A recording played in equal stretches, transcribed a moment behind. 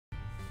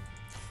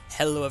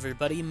Hello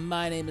everybody,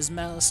 my name is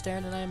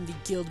Malasteren and I am the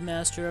Guild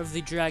Master of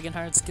the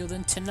Dragonhearts Guild,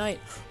 and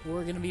tonight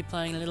we're going to be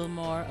playing a little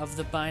more of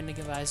the Binding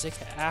of Isaac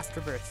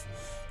Afterbirth.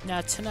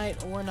 Now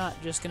tonight we're not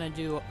just going to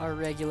do a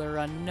regular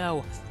run,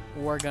 no,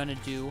 we're going to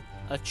do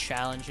a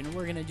challenge, and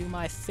we're going to do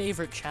my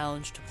favorite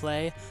challenge to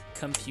play,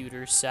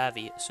 Computer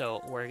Savvy,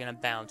 so we're going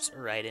to bounce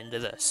right into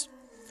this.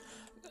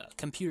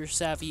 Computer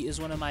Savvy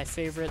is one of my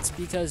favorites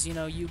because, you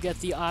know, you get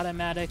the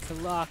automatic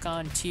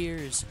lock-on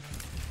tiers,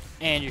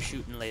 and you're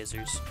shooting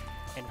lasers.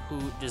 And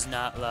who does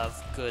not love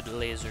good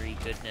lasery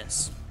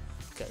goodness?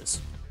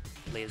 Because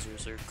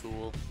lasers are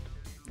cool.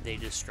 They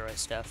destroy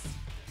stuff.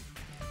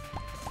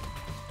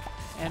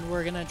 And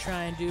we're gonna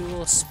try and do a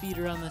little speed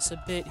run this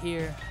a bit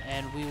here,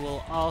 and we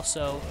will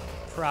also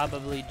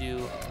probably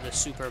do the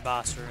super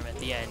boss room at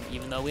the end,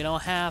 even though we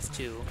don't have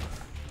to.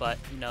 But,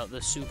 you know,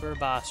 the super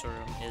boss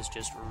room is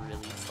just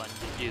really fun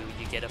to do.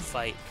 You get to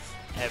fight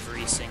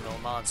every single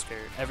monster,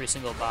 every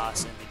single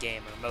boss in the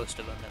game, or most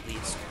of them at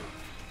least.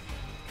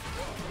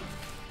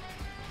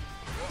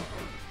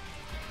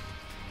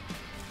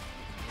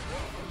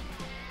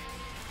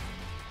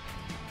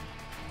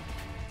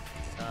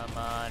 Come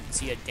on,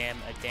 see a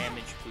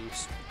damage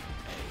boost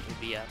would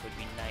be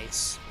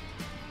nice.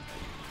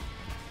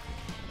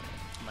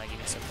 Am I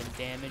getting something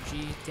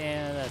damagey?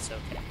 Damn, that's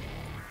okay.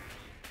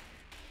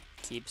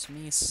 Keeps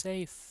me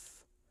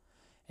safe,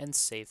 and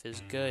safe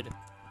is good.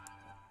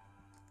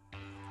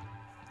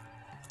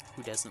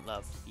 Who doesn't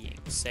love being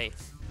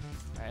safe?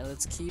 All right,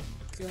 let's keep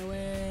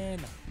going.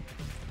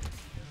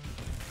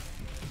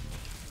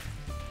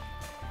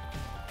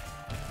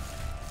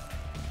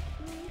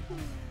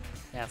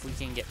 Now, if we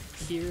can get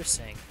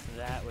piercing,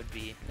 that would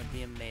be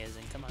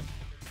amazing. Come on.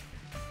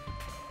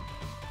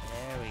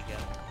 There we go.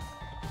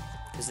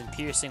 Because then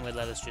piercing would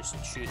let us just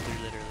shoot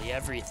through literally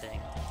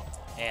everything,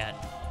 and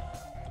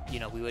you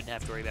know, we wouldn't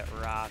have to worry about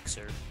rocks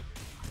or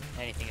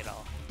anything at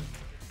all.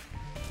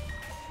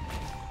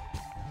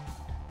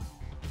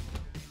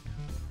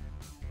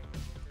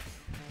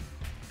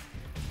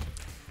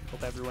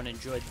 Hope everyone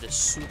enjoyed the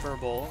Super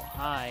Bowl.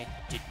 I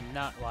did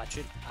not watch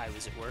it. I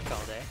was at work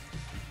all day.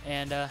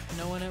 And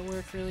no one at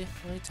work really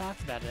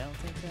talked about it. I don't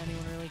think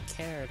anyone really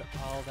cared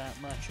all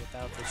that much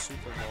about the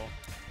Super Bowl.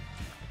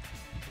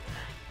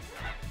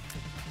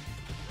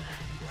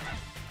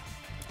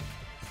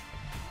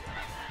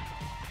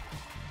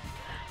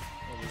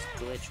 We'll just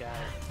glitch out.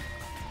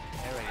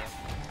 There we go.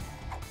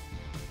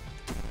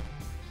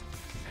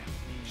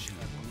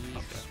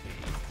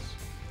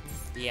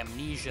 The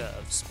amnesia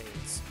of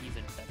spades.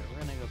 Even better.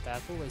 We're gonna go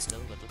back. We'll waste a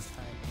little bit of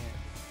time here.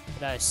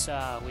 But I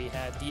saw we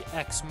had the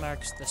X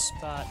marks the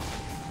spot.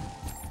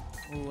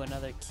 Ooh,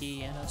 another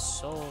key and a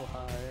soul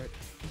heart.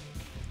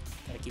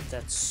 Gotta keep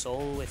that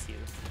soul with you.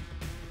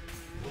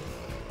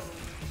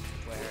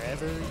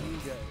 Wherever you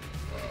go.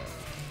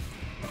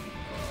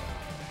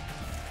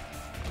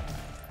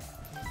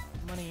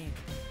 Money.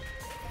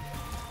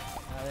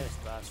 Oh, there's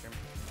the boss room.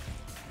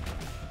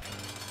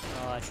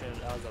 Oh,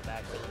 I'll go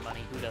back for the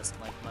money. Who doesn't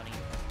like money?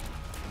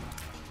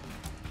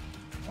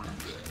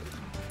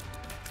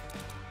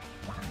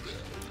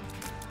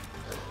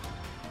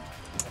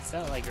 I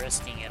felt like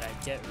risking it.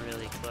 I'd get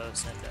really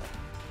close and there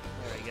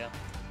we go.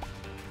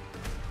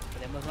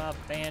 But it was my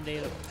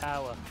band-aid of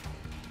power.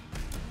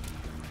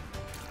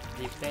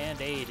 The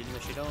band-aid in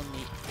which it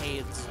only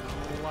aids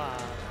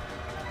love.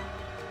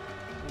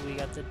 We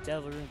got the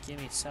devil room. Give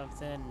me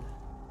something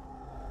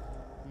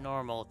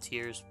normal.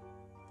 Tears.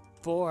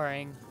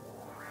 Boring.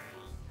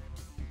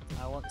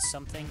 I want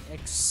something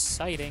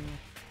exciting.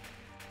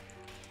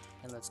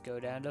 And let's go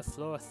down to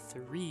floor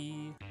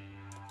 3.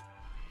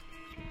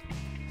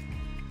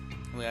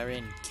 We are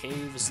in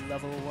Caves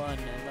Level 1,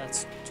 and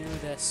let's do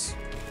this.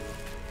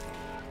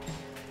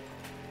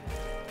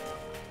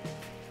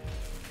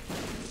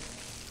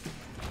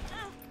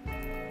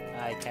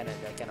 I kinda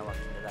walked into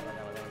that one.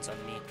 That one's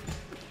on me.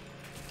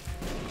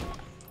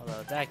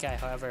 Although that guy,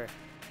 however,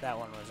 that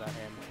one was on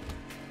him.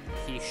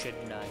 He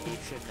shouldn't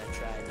have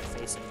tried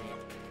facing me.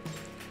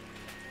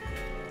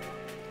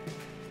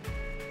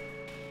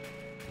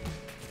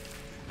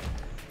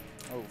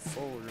 Oh,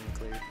 full room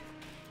clear.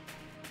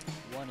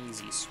 One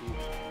easy swoop.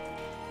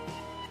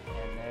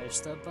 And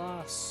there's the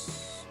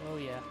boss. Oh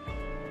yeah.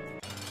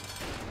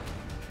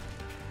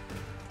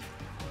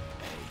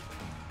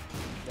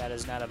 That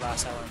is not a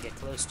boss I want to get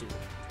close to.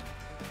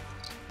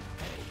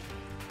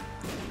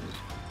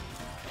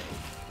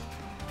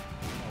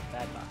 Oh,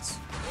 bad boss.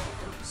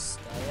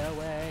 Stay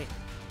away.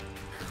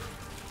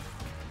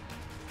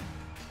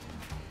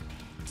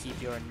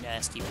 Keep your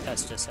nasty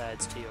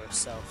pesticides to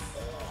yourself.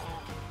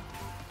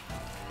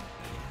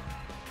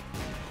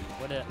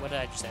 What did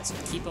I just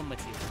ask? Keep them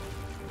with you.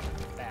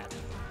 Bad.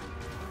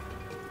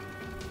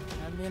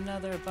 And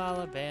another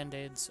ball of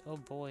band-aids. Oh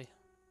boy.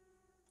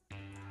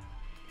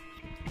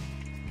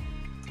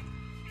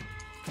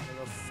 Gotta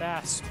go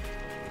fast.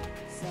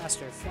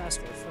 Faster.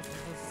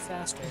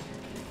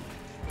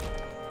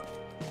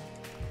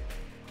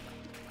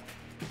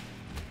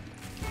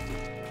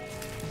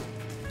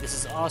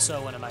 This is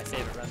also one of my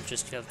favorite runs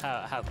just because of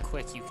how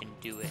quick you can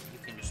do it. You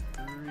can just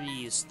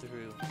breeze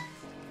through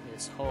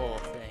this whole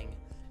thing.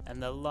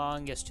 And the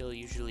longest you'll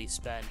usually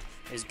spend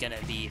is gonna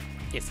be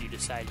if you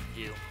decide to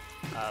do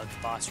the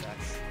boss rush.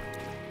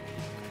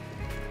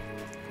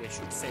 Which,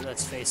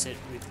 let's face it,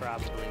 we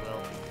probably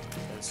will,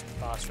 because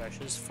boss rush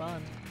is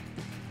fun.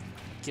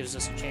 Gives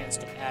us a chance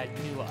to add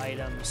new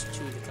items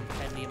to the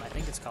compendium. I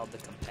think it's called the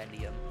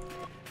compendium.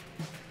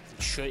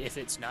 It should, if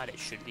it's not, it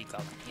should be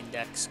called the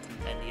index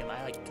compendium.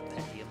 I like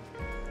compendium.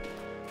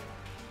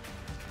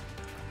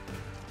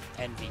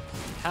 Envy.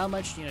 How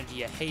much, do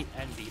you hate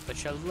envy,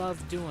 but you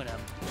love doing them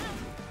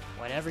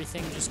when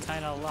everything just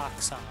kind of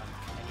locks on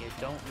and you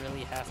don't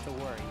really have to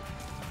worry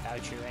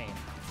about your aim,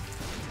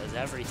 because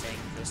everything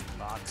just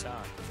locks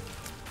on.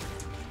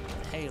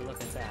 And hey, look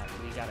at that,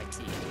 we got a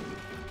key.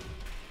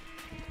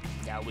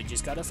 Now we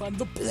just gotta find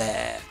the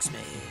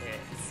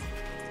blacksmith.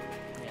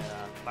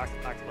 Yeah, mark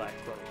black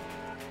quote.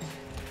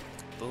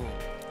 Boom.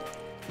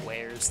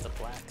 Where's the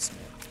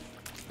blacksmith?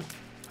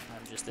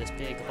 I'm just this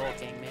big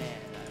hulking man,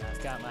 and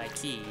I've got my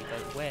key,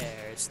 but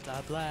where's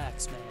the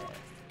blacksmith?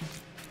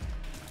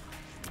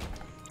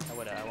 I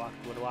would have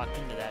walked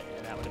into that,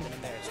 and that would have been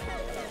embarrassing.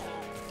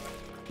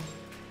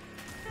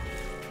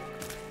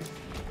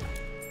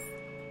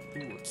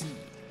 Ooh, a key.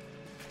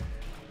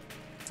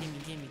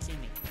 Gimme.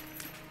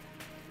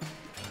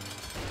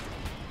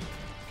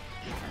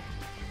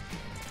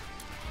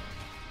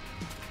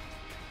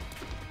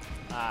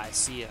 Ah, I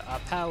see. Our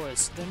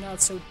powers, they're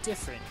not so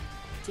different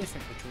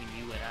between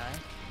you and I.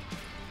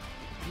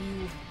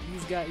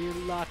 You've got your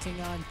locking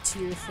on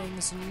tier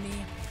things, and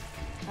me,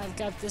 I've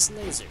got this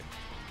laser.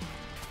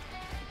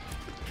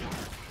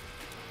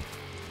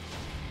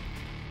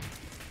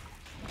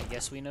 I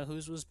guess we know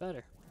whose was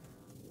better.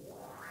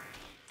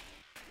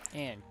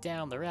 And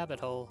down the rabbit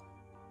hole.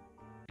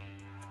 The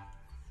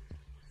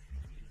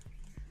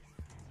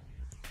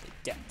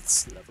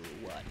depths, level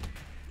 1.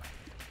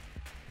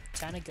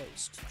 Tiny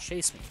ghost.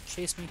 Chase me,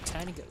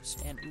 tiny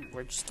ghost. And ooh,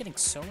 we're just getting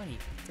so many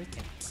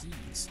freaking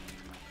keys.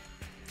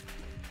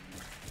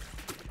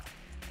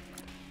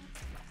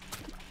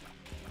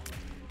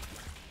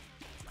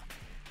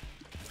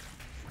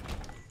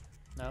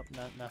 Nope,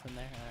 nothing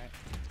there. Alright.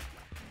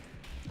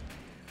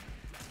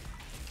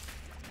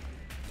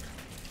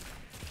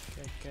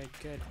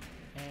 Good.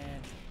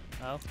 And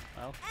oh.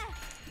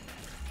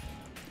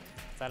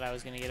 Thought I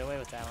was gonna get away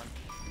with that one.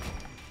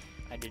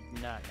 I did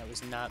not. That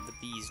was not the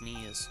bee's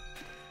knees.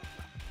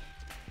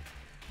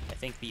 I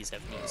think bees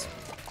have knees.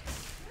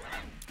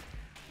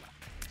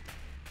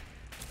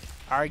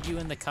 Argue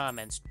in the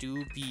comments,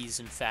 do bees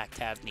in fact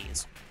have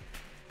knees?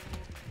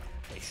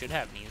 They should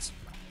have knees.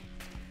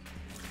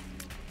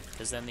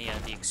 Because then the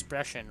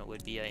expression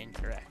would be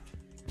incorrect.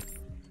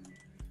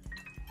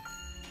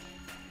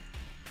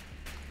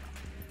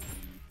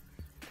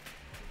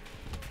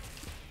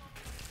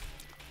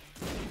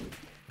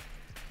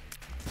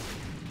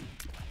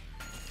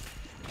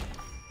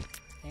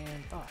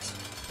 And boss.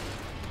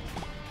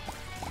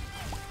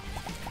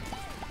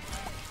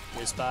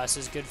 This boss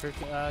is good for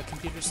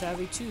Computer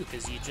Savvy too,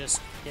 because you just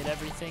hit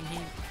everything he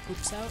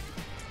poops out.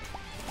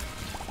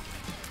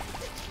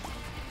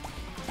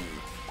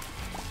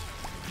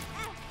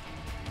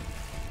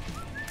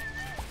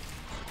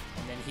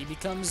 And then he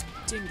becomes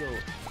Dingle.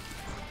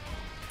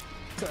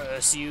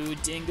 Curse you,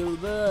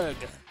 Dinglebug!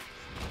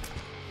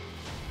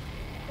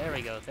 There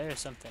we go, there's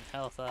something.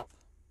 Health up.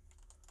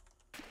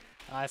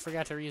 I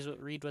forgot to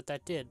read what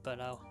that did, but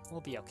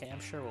we'll be okay. I'm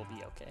sure we'll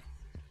be okay.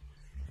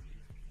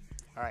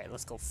 Alright,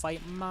 let's go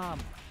fight Mom.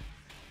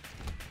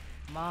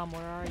 Mom,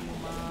 where are you,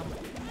 Mom?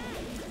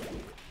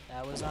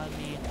 That was on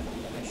me.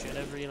 I should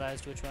have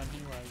realized which one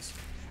he was.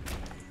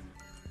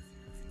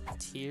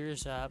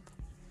 Tears up.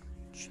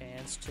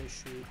 Chance to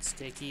shoot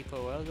Sticky,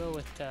 but we'll go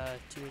with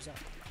Tears up.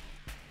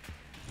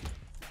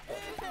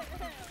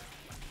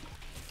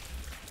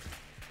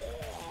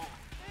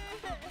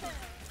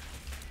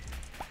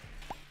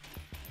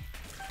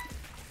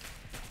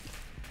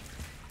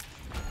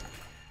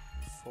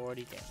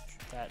 $40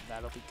 damage.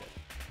 That'll be good.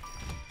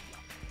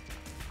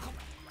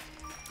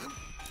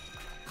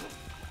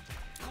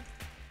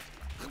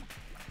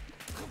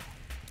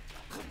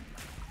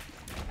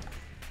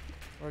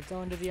 We're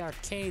going to the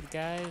arcade,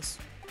 guys.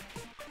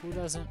 Who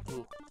doesn't?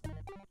 Ooh.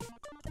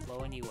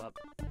 Blowing you up.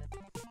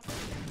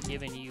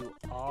 Giving you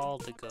all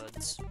the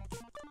goods.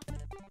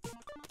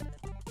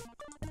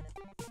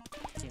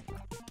 Gimme.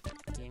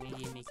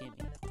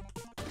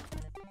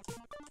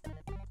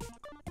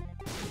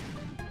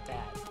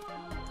 Bad.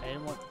 I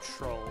didn't want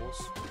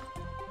trolls.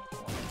 I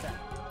wanted that.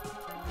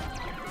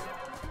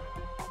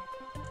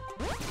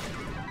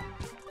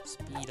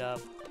 Speed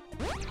up.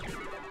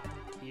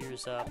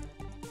 Gears up.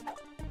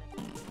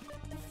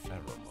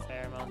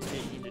 Pheromones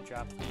didn't need to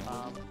drop the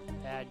bomb.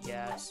 Bad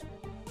gas.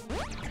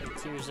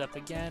 Tears up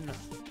again.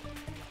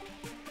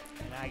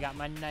 And I got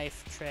my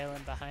knife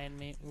trailing behind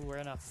me. Ooh,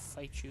 we're gonna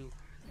fight you.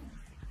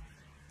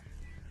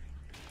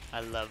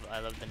 I love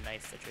the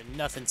knife feature.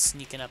 Nothing's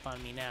sneaking up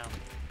on me now.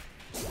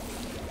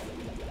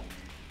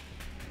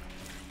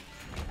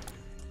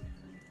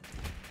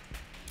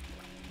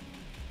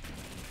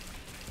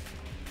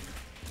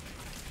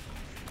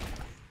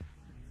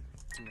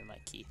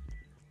 that key.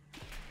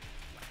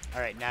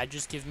 Alright, now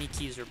just give me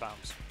keys or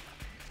bombs.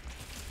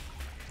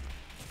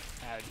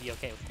 I would be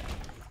okay with that.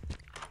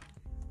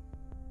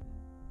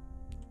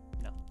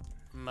 No.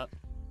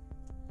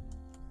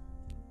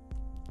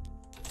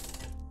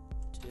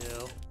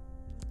 2,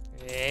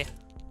 3,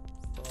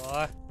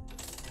 4.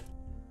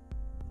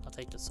 I'll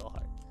take the soul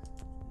heart.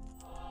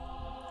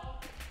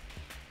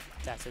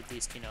 That's at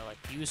least, you know, like,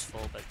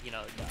 useful, but, you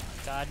know,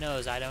 God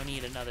knows I don't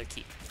need another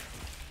key.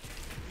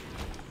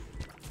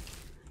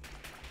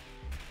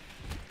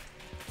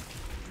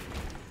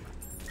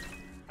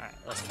 Alright,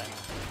 let's try.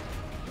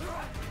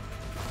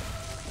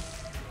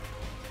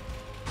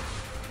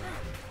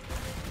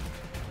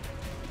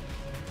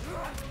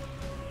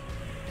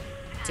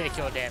 Take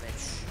your damage.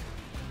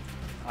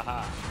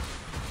 Aha.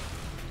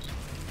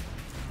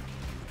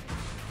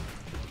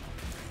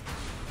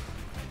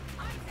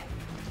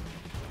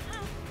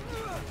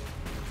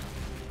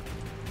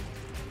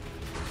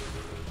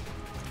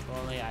 If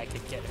only I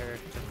could get her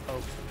to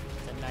poke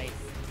the knife.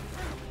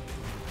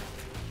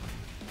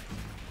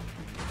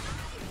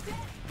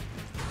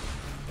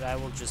 But I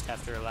will just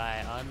have to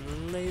rely on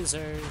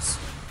lasers.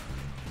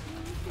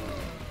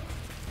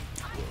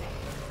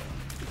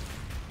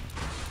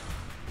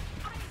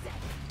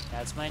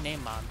 That's my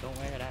name, Mom. Don't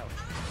wear it out.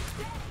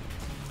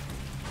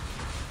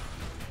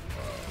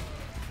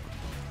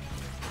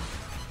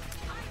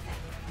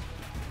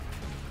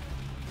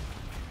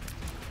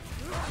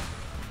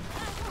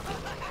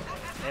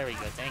 There we go.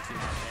 Thank you,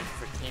 Mom. Thank you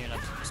for clearing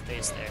up some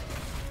space there.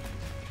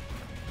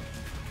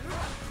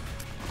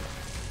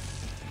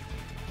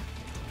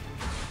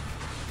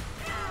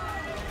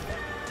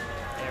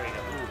 There we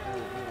go.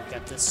 Ooh.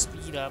 Got the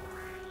speed up.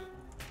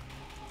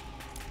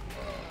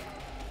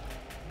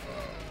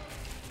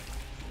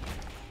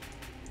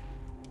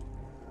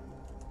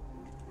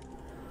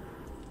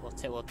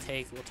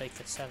 We'll take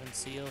the 7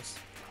 seals,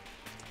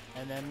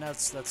 and then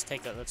let's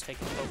take a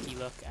pokey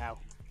look. Ow,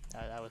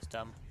 that was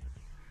dumb.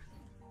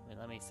 Wait,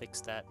 let me fix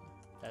that.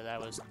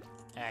 That was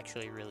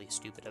actually really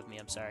stupid of me.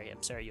 I'm sorry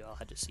you all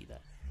had to see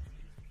that.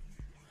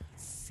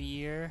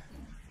 Fear,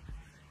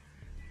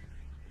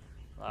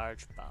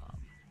 large bomb.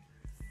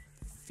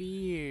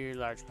 Fear,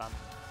 large bomb.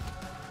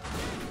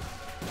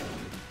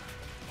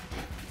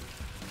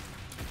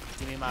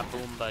 Give me my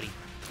boom, buddy.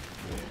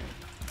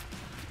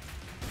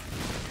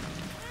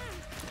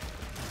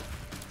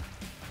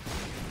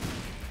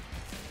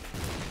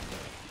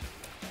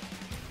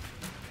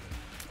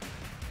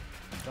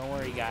 Don't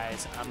worry,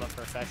 guys. I'm a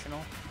professional.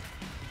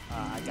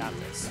 I got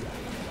this.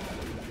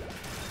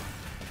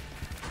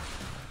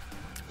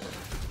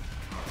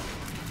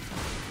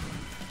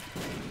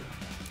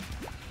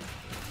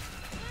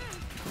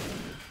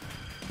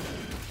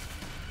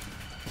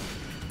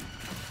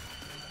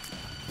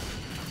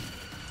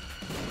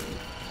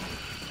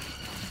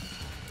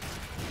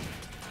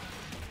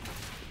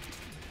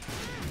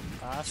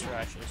 Boss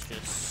rush is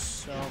just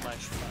so much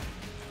fun.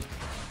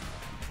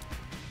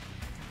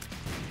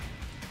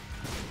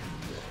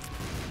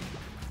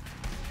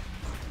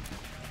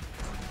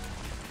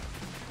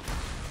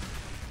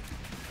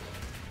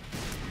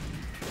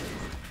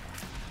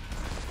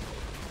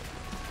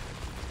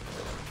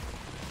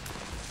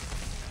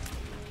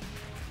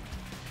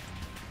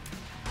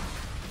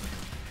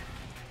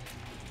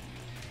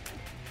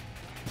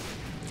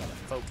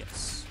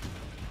 Focus.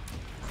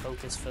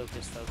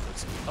 Focus.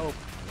 And hope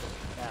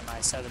that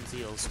my 7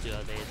 seals do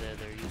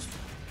they're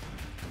useful.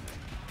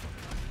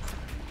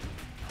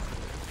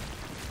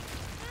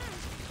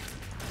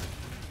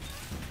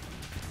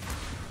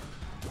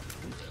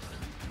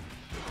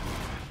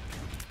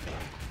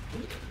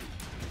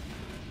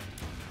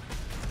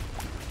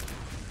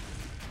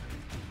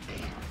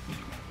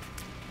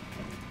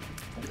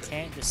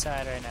 Can't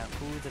decide right now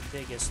who the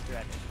biggest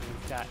threat is.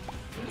 We've got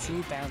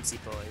 2 bouncy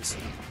boys,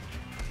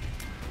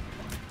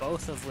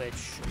 both of which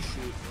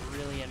shoot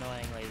really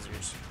annoying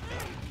lasers.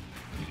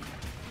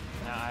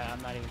 Now,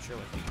 I'm not even sure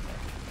what they do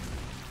there.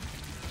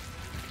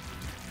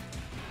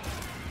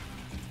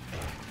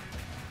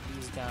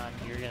 He's gone.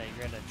 You're gonna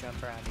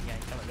jump around again.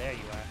 Come on, there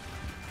you are.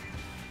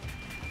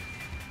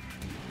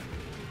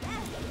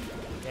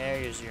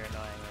 There's your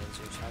annoying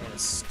lasers. I'm gonna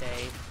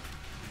stay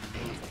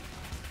moving.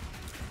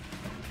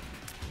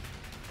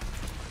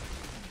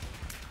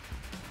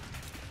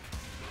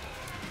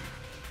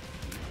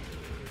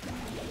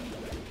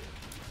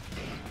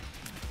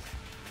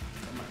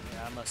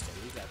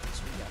 We got this.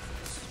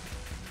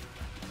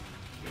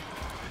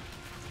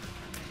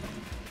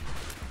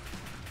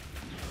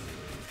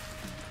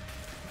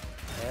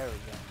 There we go.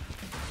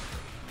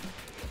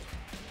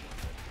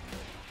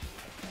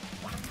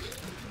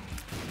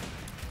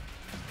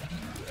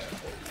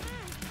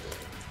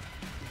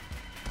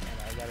 And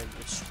I gotta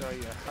destroy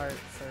your heart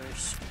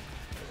first.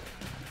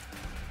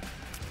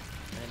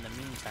 And in the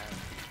meantime,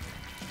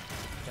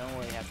 don't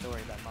really have to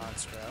worry about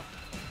Monstro.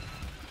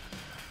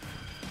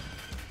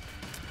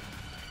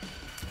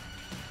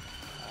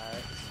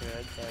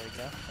 Good, there we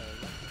go.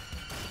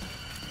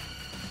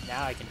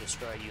 Now I can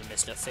destroy you,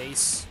 Mr.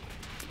 Face.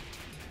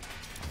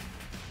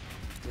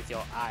 with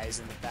your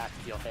eyes in the back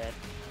of your head.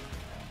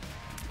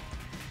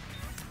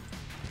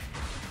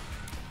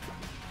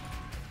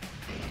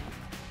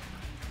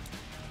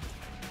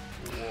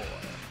 War.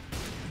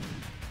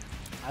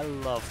 I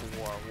love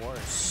War. War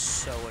is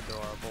so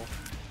adorable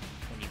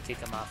when you kick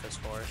him off his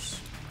horse.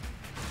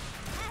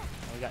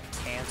 And we got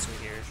Cancer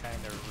here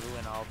trying to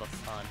ruin all the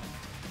fun.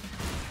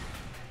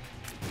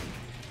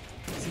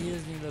 Doesn't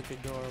he look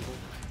adorable?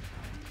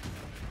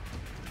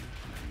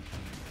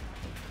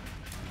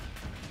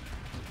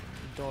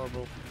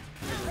 Adorable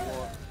little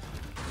War.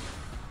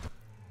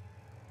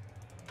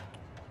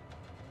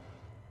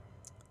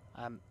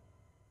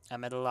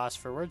 I'm at a loss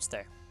for words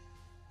there.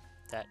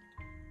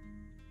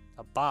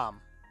 A bomb.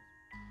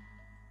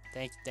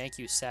 Thank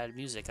you, sad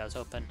music. I was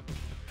hoping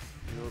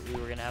we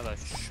were gonna have a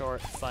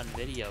short, fun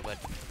video, but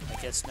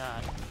I guess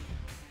not.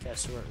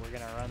 Guess we're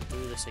gonna run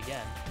through this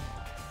again.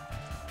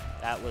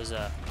 That was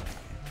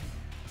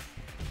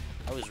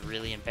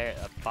really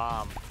embarrassing. A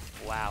bomb.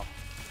 Wow.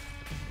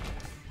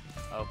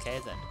 Okay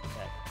then.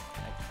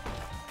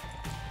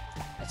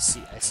 I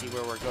see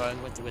where we're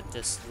going with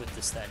this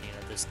then. You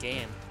know, this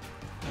game.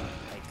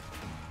 Like,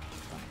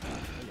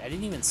 I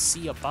didn't even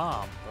see a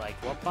bomb.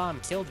 Like, what bomb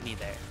killed me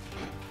there?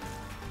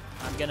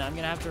 I'm gonna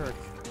have to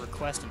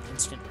request an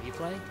instant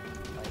replay.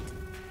 Like,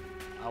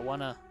 I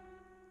wanna.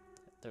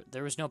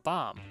 There was no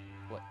bomb.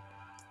 What?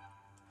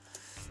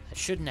 That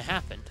shouldn't have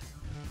happened.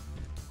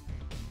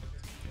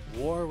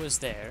 War was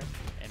there,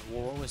 and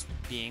War was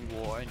being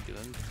War and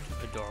doing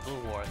adorable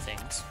War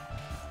things.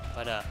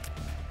 But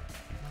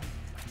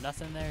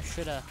nothing there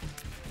should have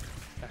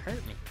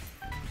hurt me.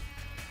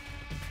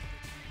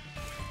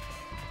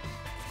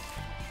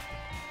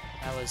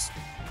 That was.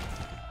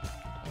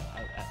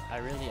 I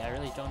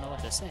really don't know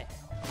what to say.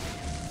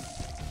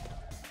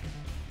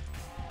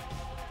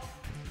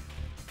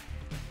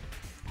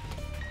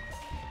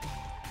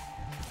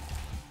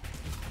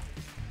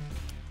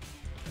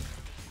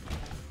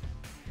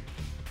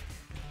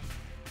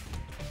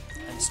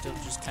 I'm still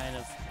just kind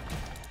of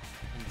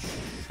in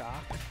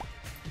shock.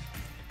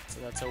 So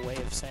that's a way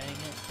of saying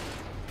it.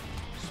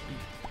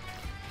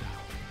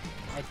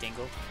 Hi,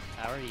 Dingle.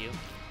 How are you?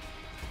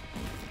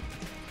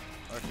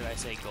 Or should I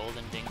say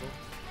Golden Dingle?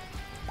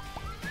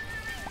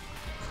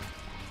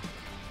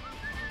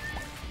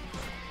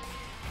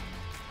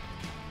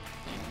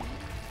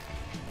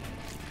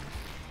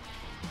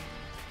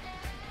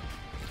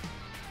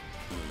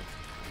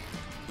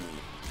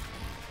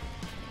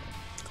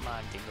 Come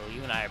on, Dingle.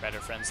 You and I are better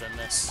friends than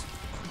this.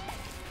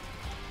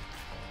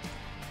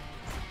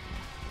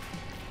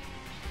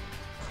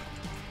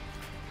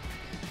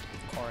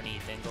 Corny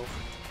Dingle.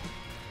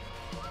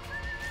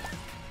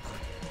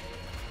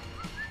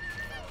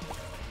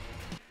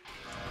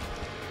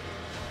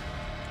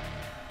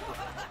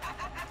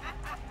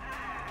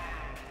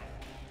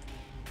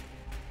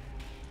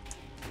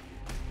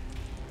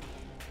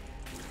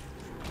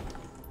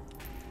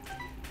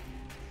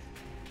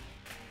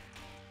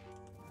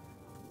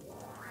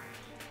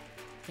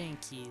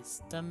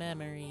 Pinkies, the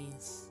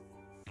memories.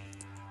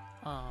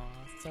 Aw,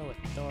 so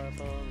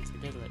adorable with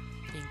your little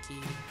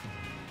Pinky.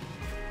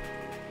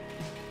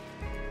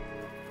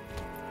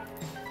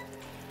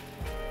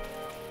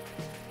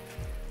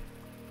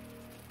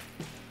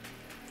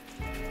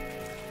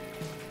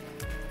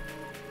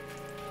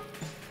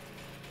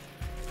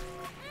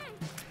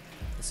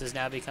 This has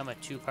now become a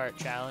two-part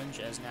challenge,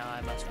 as now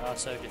I must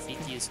also defeat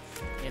these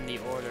in the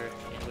order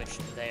in which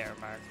they are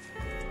marked.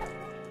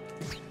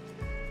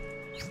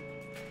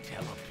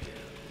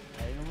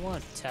 I didn't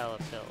want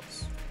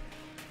telepills.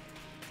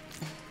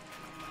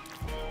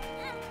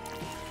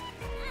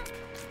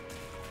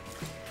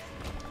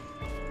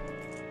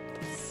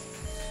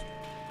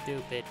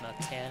 Stupid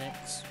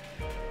mechanics.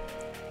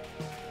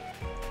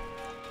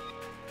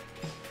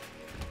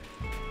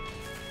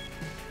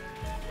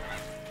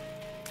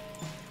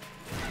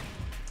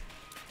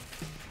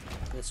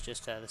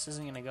 This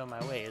isn't gonna go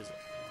my way, is it?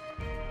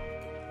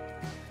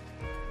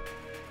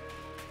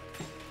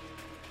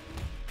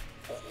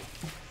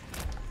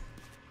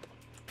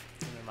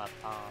 Give me my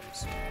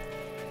bombs.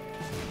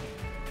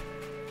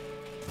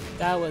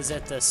 That was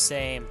at the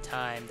same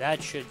time.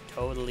 That should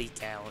totally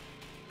count.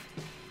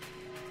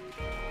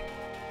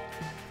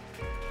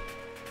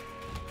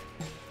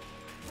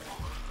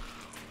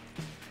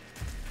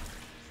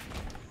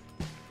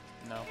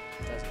 No,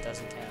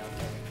 doesn't count.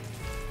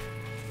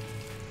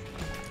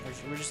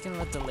 We're just gonna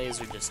let the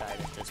laser decide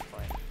at this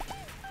point.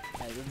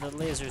 The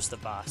laser's the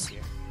boss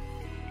here.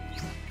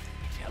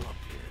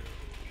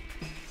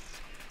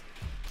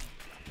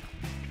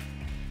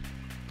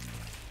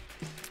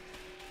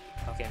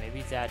 Okay,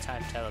 maybe that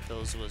time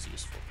telepills was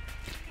useful.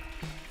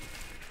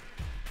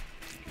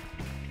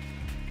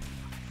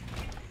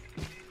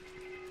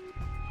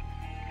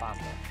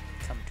 Bomba.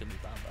 Come to me,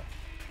 Bomba.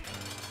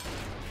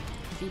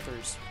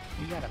 Peepers.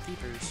 You got a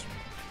peepers.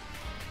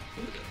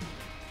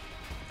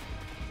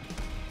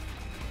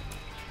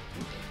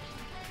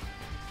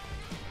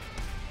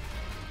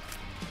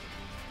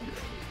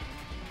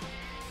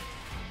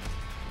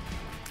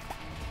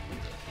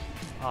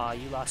 Aw,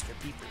 you lost your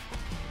peeper.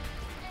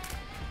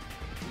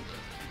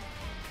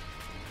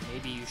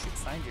 Maybe you should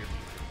find your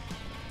peeper.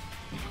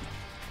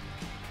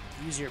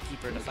 Use your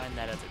peeper to find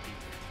that other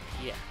peeper.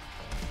 Yeah.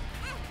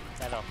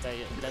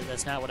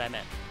 That's not what I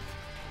meant.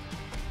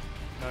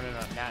 No.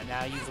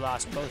 Now you've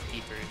lost both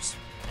peepers,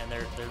 and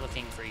they're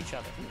looking for each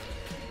other.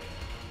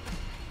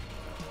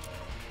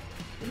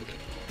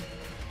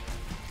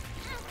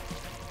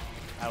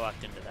 I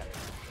walked into that.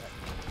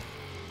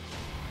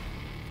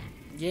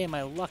 Yay,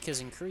 my luck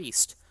has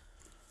increased.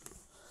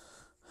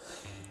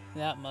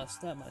 That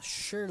must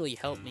surely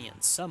help me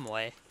in some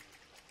way.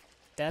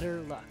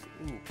 Better luck.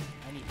 Ooh,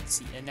 I need to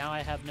see. And now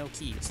I have no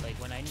keys. Like,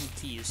 when I need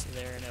keys,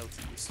 there are no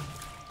keys.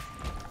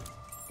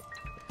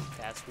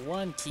 That's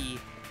one key,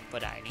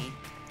 but I need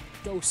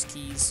those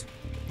keys.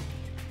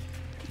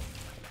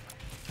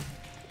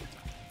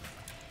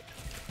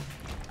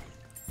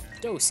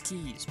 Those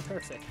keys,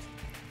 perfect.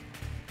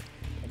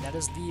 And that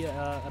is the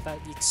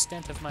about the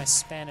extent of my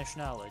Spanish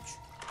knowledge.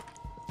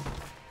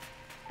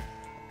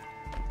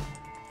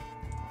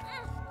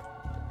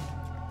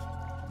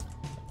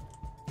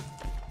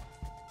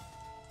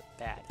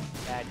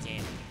 Bad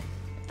game.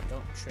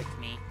 Don't trick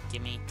me.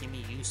 Gimme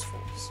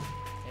usefuls.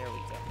 There we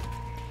go.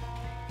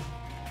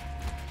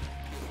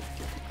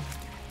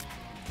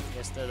 I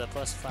guess the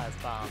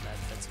 +5 bomb,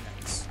 that's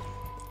nice.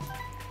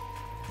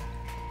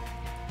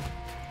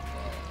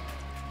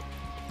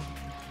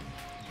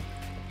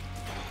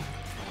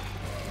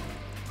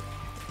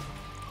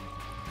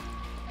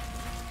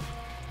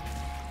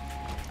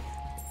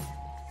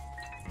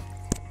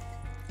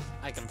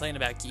 I complain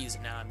about keys,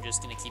 and now I'm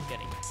just gonna keep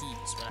getting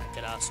keys when I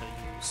could also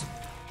use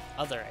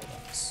other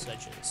items,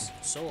 such as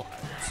soul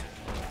hearts,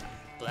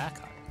 black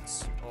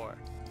hearts, or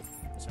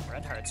some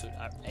red hearts.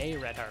 A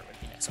red heart would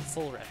be nice, a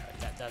full red heart.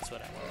 That's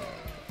what I want.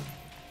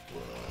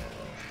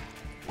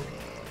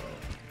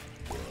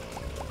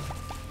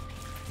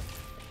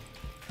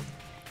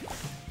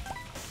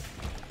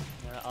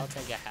 I'll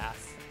take a half,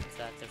 if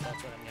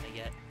that's what I'm gonna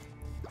get.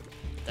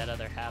 That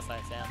other half I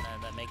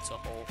found, that makes a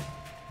whole.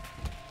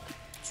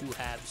 Two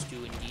halves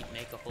do indeed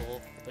make a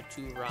whole, but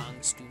two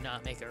wrongs do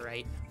not make a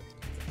right.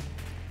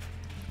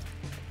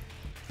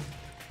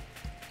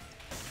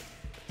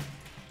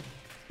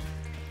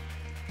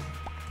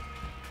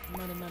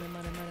 Money.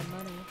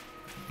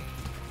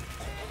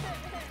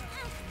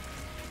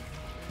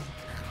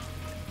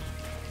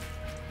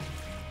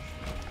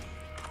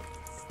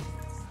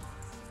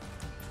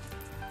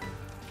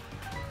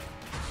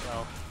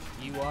 Well,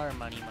 you are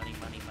money,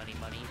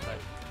 but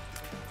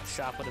a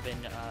shop would have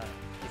been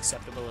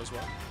acceptable as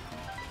well.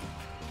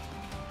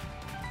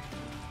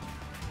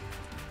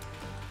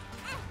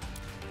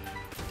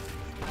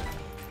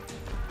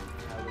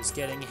 I was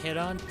getting hit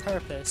on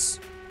purpose.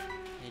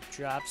 It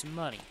drops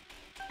money.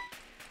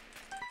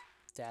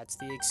 That's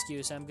the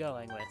excuse I'm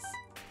going with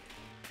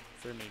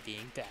for me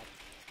being bad.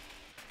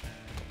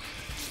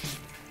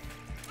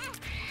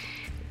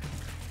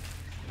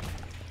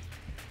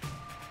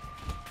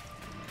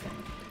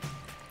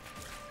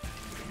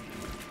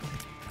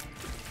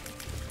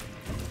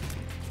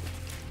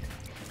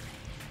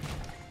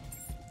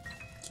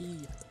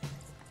 Key.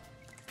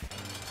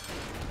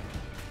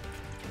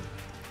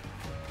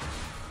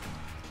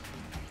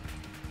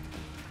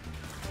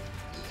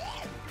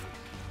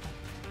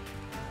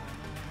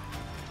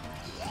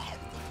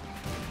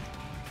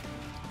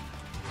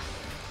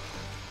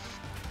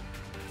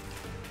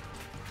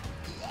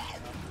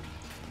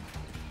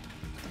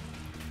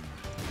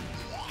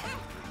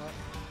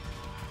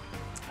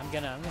 I'm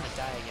gonna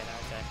die again,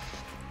 aren't I?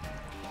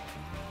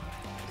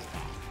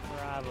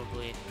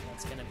 Probably.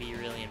 That's gonna be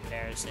really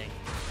embarrassing.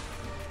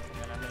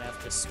 And then I'm gonna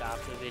have to stop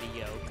the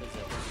video because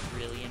it was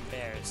really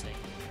embarrassing.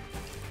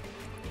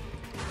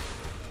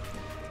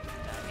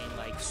 I mean,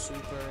 like,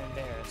 super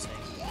embarrassing.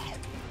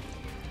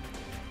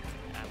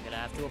 And I'm gonna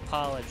have to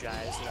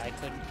apologize that I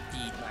couldn't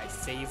beat my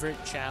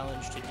favorite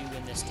challenge to do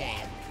in this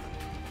game.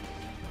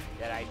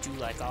 That I do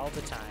like all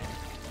the time,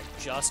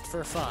 just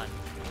for fun,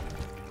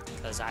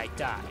 because I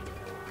died.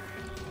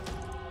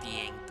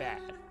 Being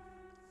bad,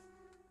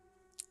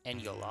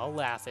 and you'll all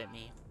laugh at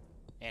me,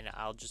 and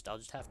I'll just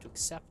have to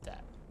accept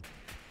that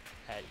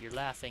you're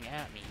laughing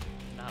at me,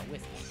 not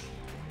with me.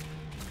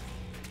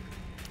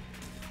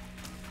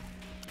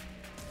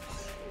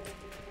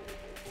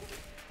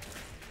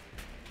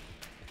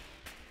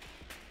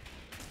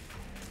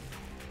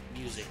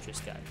 Music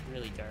just got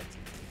really dark.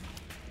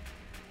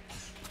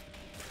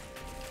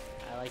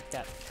 I like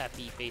that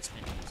peppy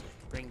basement music.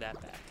 Bring that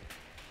back.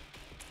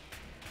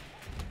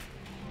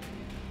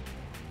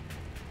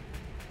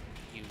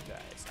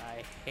 Guys,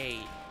 I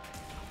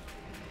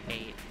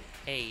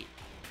hate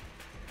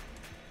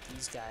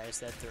these guys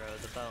that throw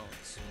the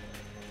bones,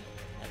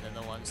 and then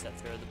the ones that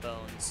throw the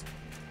bones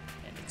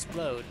and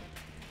explode.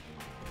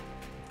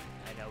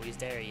 I know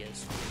there he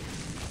is.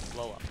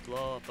 Blow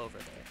up over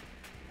there.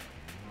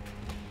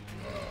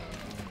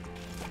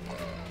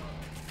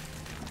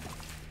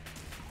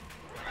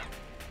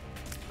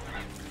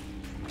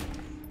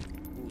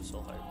 Ooh,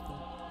 soul heart.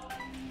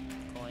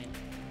 Coin.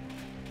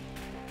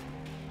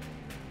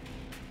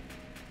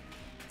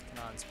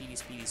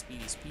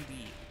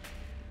 Speedy.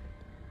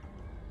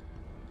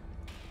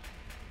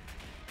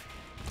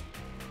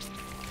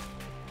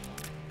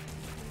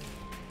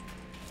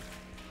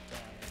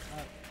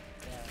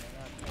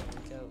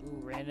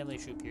 randomly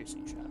shoot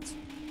piercing shots.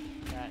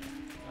 That,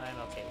 I'm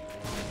okay with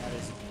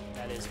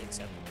that. That is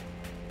acceptable.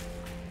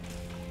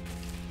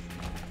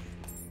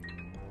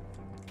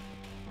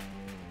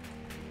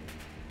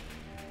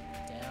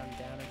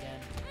 Down again.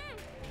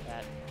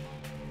 That,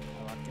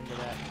 I locked into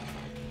that.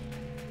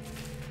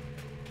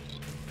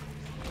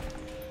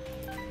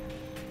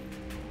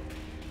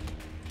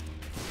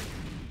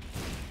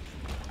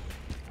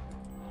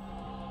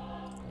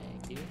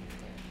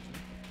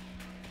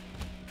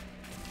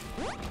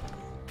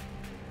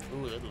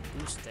 Ooh, little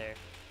boost there.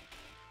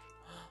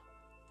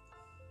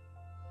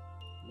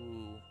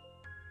 Ooh.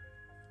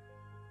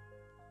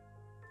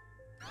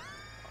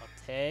 I'll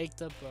take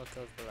the Book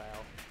of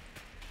Braille.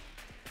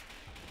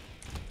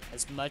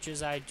 As much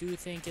as I do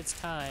think it's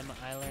time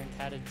I learned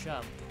how to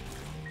jump,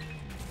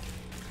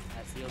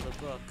 I feel the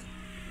book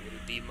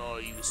will be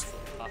more useful.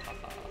 Ha ha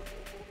ha.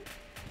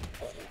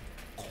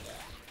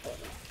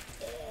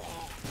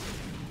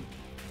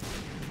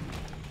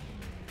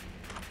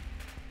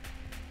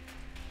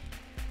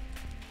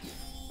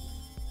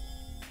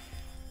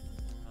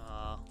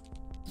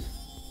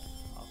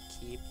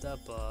 Keep the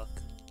book.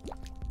 The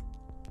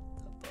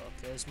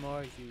book is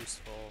more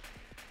useful.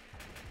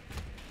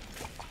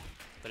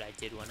 But I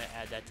did want to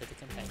add that to the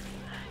compendium.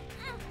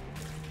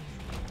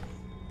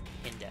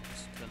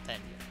 Index,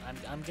 compendium.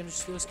 I'm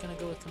just gonna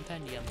go with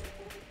compendium.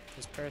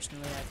 Because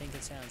personally I think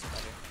it sounds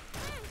better.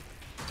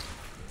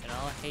 You can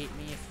all hate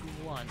me if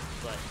you want,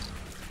 but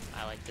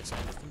I like the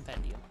sound of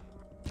compendium.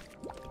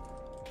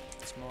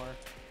 It's more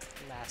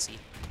classy.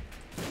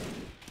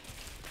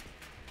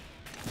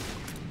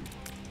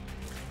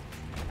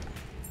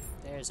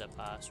 There's a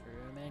boss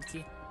room,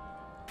 Enki.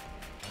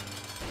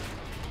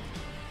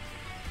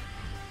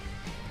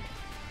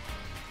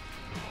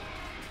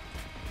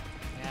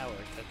 Now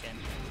we're cooking.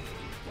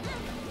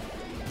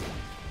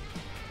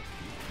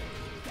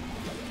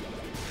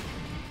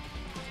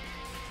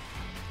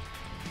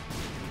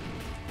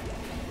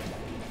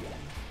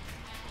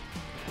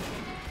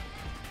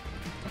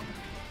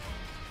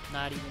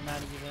 Not even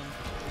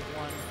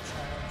one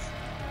charge.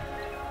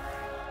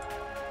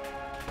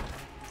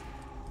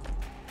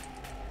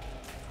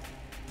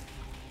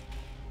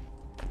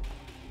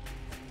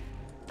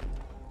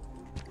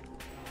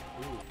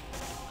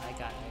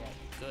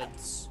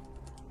 Goods.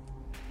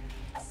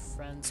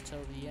 Friends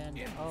till the end.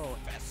 Oh,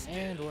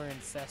 and we're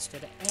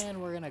infested, and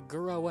we're gonna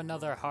grow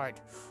another heart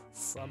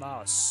from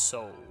our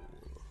soul.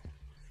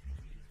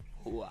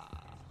 Hooah.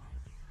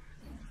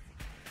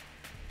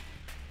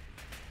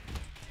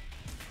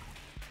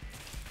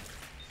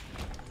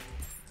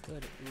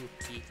 Good. Ooh,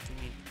 Keith, give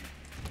me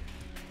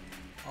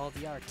all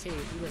the arcade.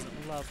 Who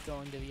doesn't love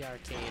going to the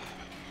arcade?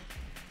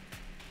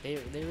 They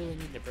really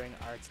need to bring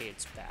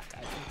arcades back.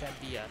 I think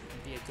that'd be a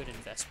good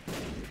investment.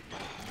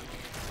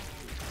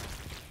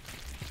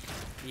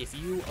 If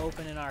you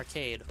open an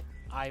arcade,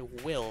 I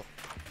will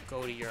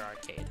go to your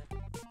arcade.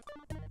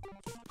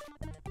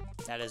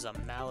 That is a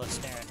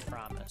Malasteren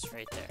promise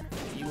right there.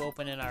 If you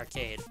open an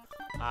arcade,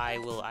 I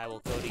will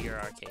go to your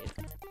arcade.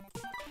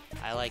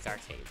 I like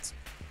arcades.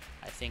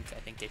 I think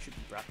they should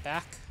be brought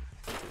back.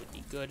 I think it would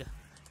be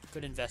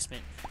good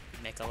investment.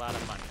 You'd make a lot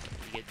of money.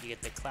 You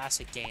get the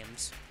classic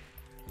games.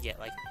 You get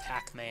like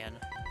Pac-Man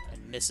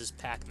and Mrs.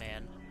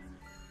 Pac-Man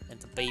and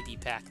the baby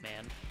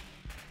Pac-Man.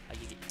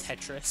 You get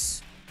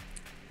Tetris,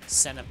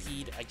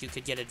 Centipede. You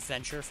could get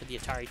Adventure for the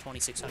Atari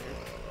 2600.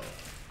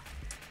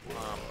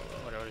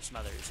 What are some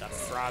others?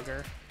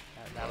 Frogger.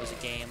 That was a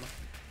game.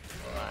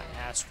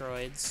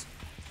 Asteroids.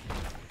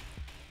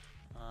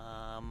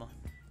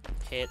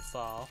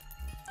 Pitfall.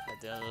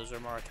 Those are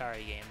more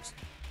Atari games.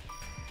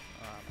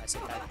 I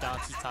said that.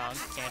 Donkey Kong.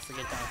 Can't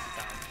forget Donkey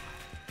Kong.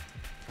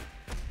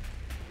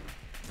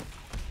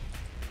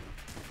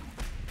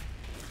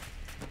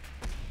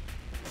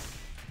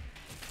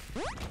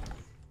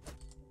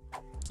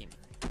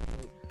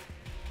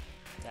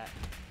 That.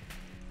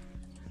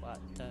 What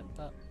the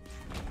fuck?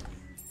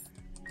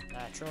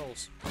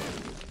 Trolls.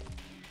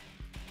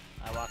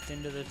 I walked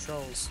into the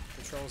trolls.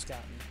 The trolls got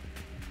me.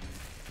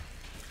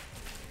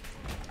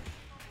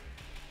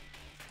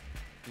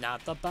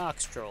 Not the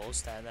box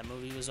trolls. That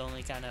movie was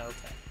only kind of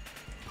okay.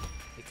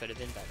 It could have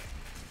been better.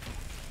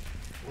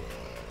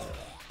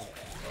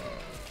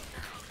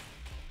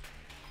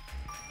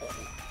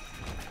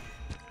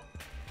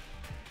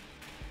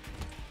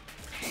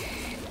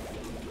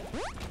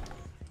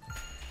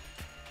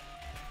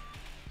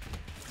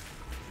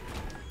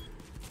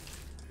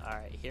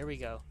 Alright, here we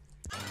go.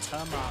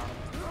 Come on.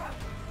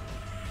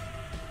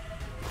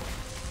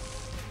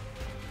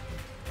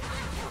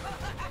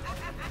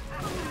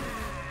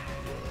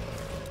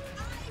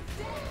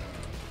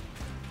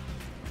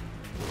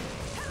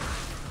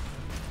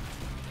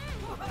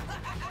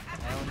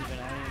 I don't even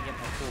get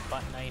my cool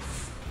butt knife.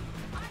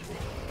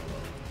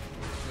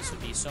 This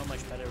would be so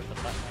much better with a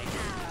butt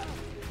knife.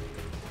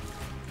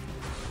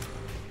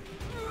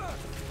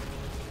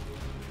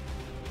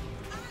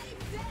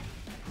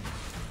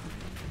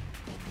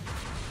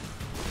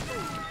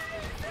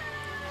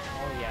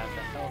 Oh yeah,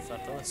 the health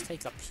up. Let's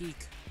take a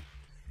peek.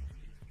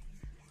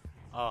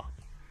 Oh.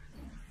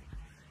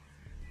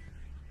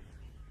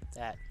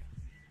 That.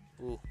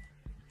 Ooh.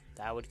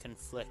 That would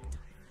conflict.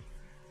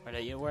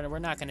 We're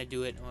not going to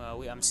do it.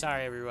 I'm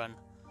sorry, everyone.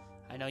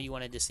 I know you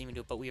wanted to see me do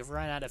it, but we have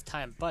run out of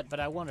time. But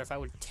I wonder if I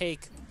would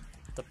take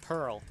the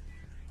pearl,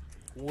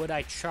 would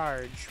I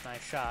charge my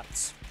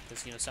shots?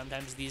 Because, you know,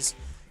 sometimes these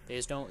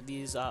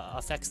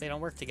effects, they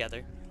don't work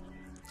together.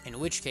 In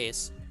which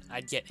case,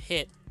 I'd get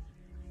hit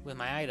with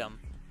my item,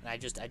 and I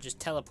just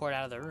teleport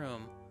out of the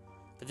room.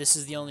 But this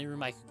is the only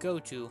room I could go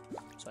to,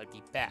 so I'd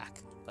be back.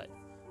 But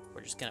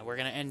we're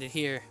gonna end it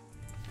here.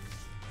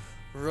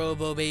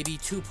 Robo Baby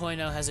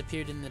 2.0 has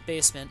appeared in the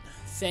basement.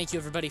 Thank you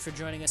everybody for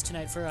joining us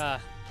tonight for a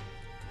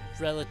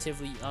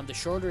relatively on the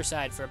shorter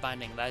side for a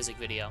Binding of Isaac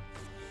video.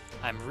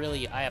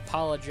 I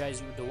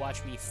apologize to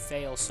watch me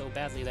fail so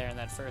badly there in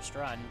that first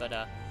run, but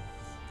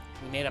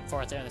we made up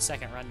for it there in the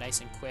second run,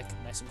 nice and quick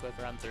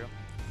run through.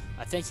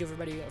 Thank you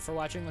everybody for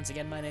watching. Once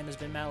again, my name has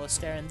been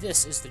Malasteren.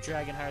 This is the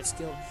Dragon Hearts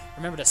Guild.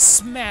 Remember to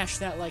smash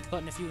that like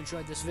button if you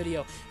enjoyed this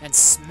video, and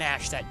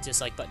smash that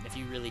dislike button if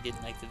you really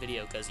didn't like the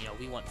video, because, you know,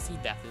 we want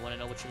feedback. We want to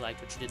know what you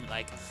liked, what you didn't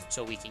like,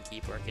 so we can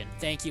keep working.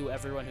 Thank you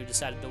everyone who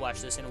decided to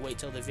watch this, and wait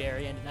till the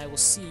very end, and I will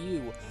see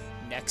you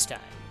next time.